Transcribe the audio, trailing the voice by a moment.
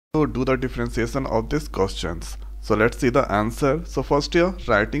to do the differentiation of these questions. So let's see the answer. So first here,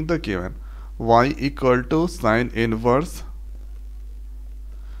 writing the given y equal to sine inverse,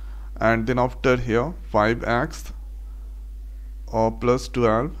 and then after here 5x or plus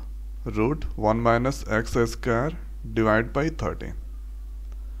 12 root 1 minus x square divided by 13.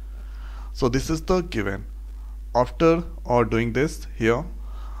 So this is the given. After doing this here,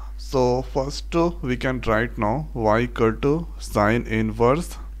 so first we can write now y equal to sine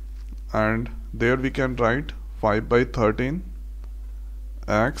inverse, and there we can write 5 by 13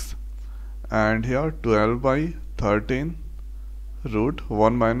 x, and here 12 by 13 root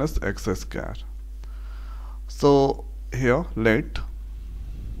 1 minus x square. So here let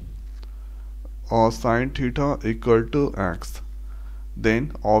sine theta equal to x,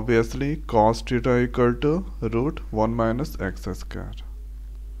 then obviously cos theta equal to root 1 minus x square,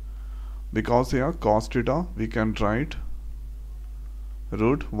 because here cos theta we can write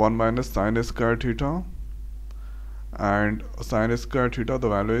root 1 minus sine square theta, and sine square theta the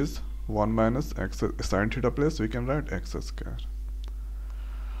value is 1 minus x sine theta place we can write x square.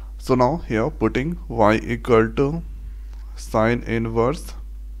 So now here putting y equal to sine inverse,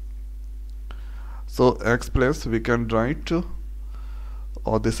 so x place we can write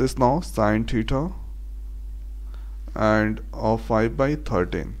this is now sine theta, and 5 by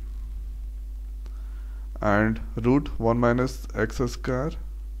 13 and root 1 minus x square,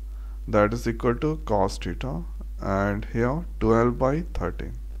 that is equal to cos theta, and here 12 by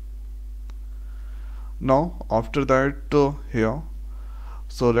 13. Now after that here,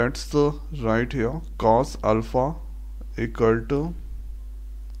 so let's write here cos alpha equal to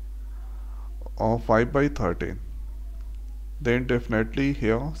 5 by 13, then definitely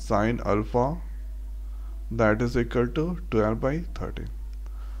here sine alpha, that is equal to 12 by 13.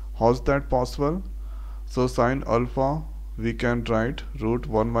 How's that possible? So sine alpha we can write root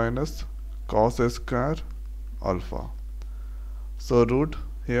 1 minus cos square alpha, so root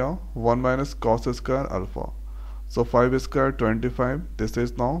here 1 minus cos square alpha, so 5 square 25, this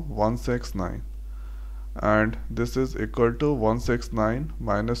is now 169, and this is equal to 169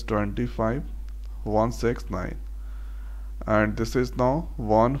 minus 25, 169, and this is now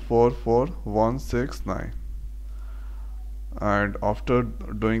 144169, and after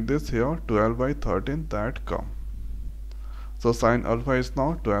doing this here 12 by 13 that come. So sine alpha is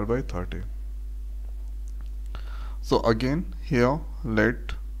now 12 by 13. So again here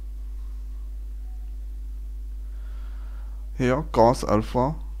let here cos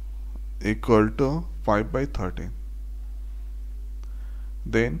alpha equal to 5 by 13,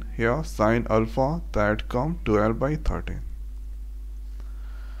 then here sine alpha that come 12 by 13,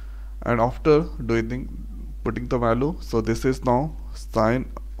 and after putting the value, so this is now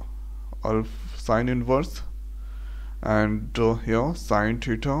sine inverse, and here sine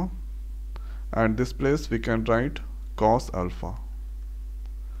theta, and this place we can write cos alpha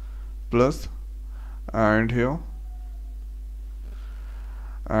plus, and here,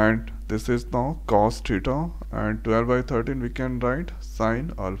 and this is now cos theta, and 12 by 13 we can write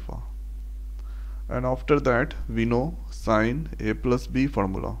sine alpha, and after that we know sine a plus b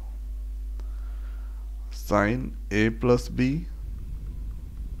formula, sine a plus b,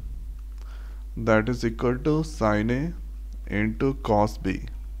 that is equal to sine a into cos b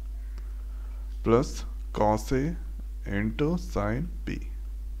plus cos a into sine b.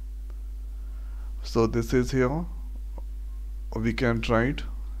 So this is here we can write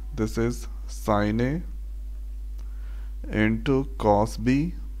this is sine a into cos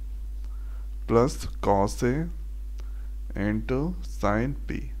b plus cos a into sine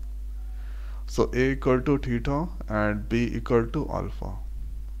b. So a equal to theta and b equal to alpha.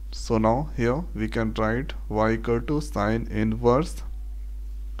 So now here we can write y equal to sine inverse.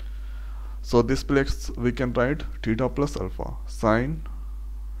 So this place we can write theta plus alpha, sine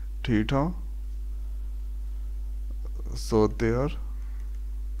theta, so there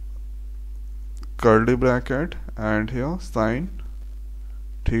curly bracket, and here sine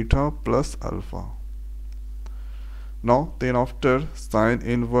theta plus alpha. Now then after sine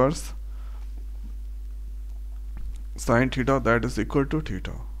inverse sine theta, that is equal to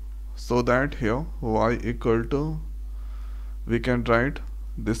theta, so that here y equal to we can write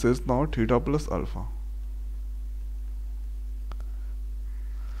this is now theta plus alpha,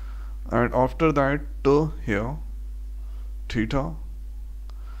 and after that here theta,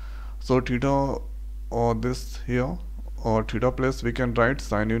 so theta or this here or theta place we can write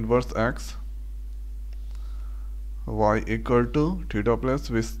sine inverse x, y equal to theta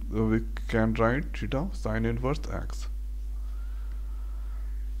plus we can write theta sine inverse x,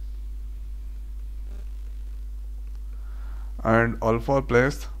 and alpha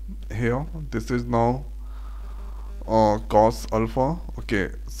place here this is now cos alpha.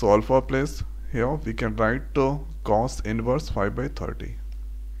 Okay, so alpha place, here we can write cos inverse 5 by 30.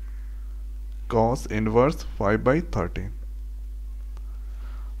 Cos inverse 5 by 30.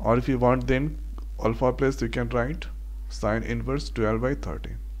 Or if you want, then alpha place you can write sine inverse 12 by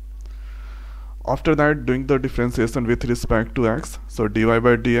 30. After that, doing the differentiation with respect to x, so dy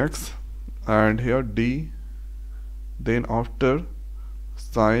by dx, and here d, then after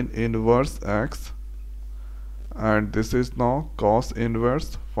sine inverse x, and this is now cos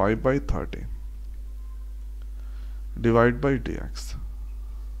inverse 5 by 30 divided by dx.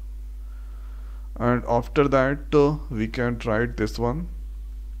 And after that we can write this one,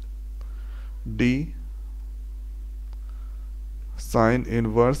 d sine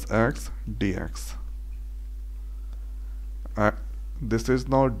inverse x dx. This is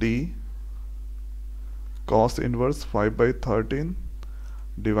now d cos inverse 5 by 13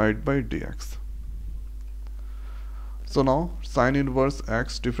 divided by dx. So now sine inverse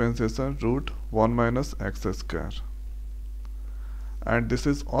x differentiation root 1 minus x square, and this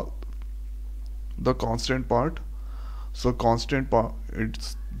is all the constant part. So constant part,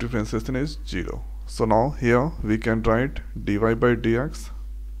 its differentiation is 0. So now here we can write dy by dx,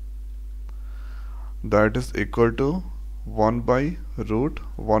 that is equal to 1 by root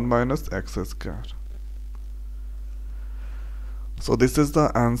 1 minus x square. So this is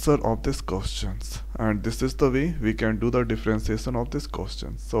the answer of this questions, and this is the way we can do the differentiation of this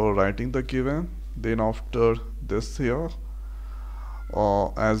question. So writing the given, then after this here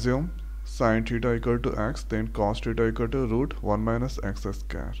assume sin theta equal to x, then cos theta equal to root 1 minus x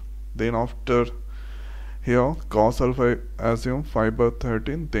square. Then after here cos alpha assume 5 by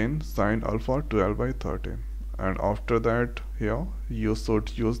 13, then sin alpha 12 by 13. And after that here you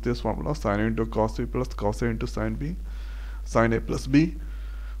should use this formula, sin into cos b plus cos a into sin b, sin a plus b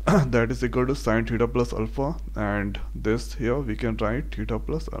that is equal to sin theta plus alpha, and this here we can write theta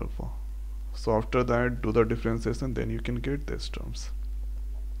plus alpha. So after that do the differentiation, then you can get these terms.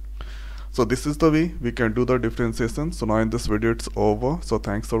 So this is the way we can do the differentiation. So now in this video it's over. So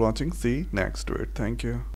thanks for watching. See you next to it. Thank you.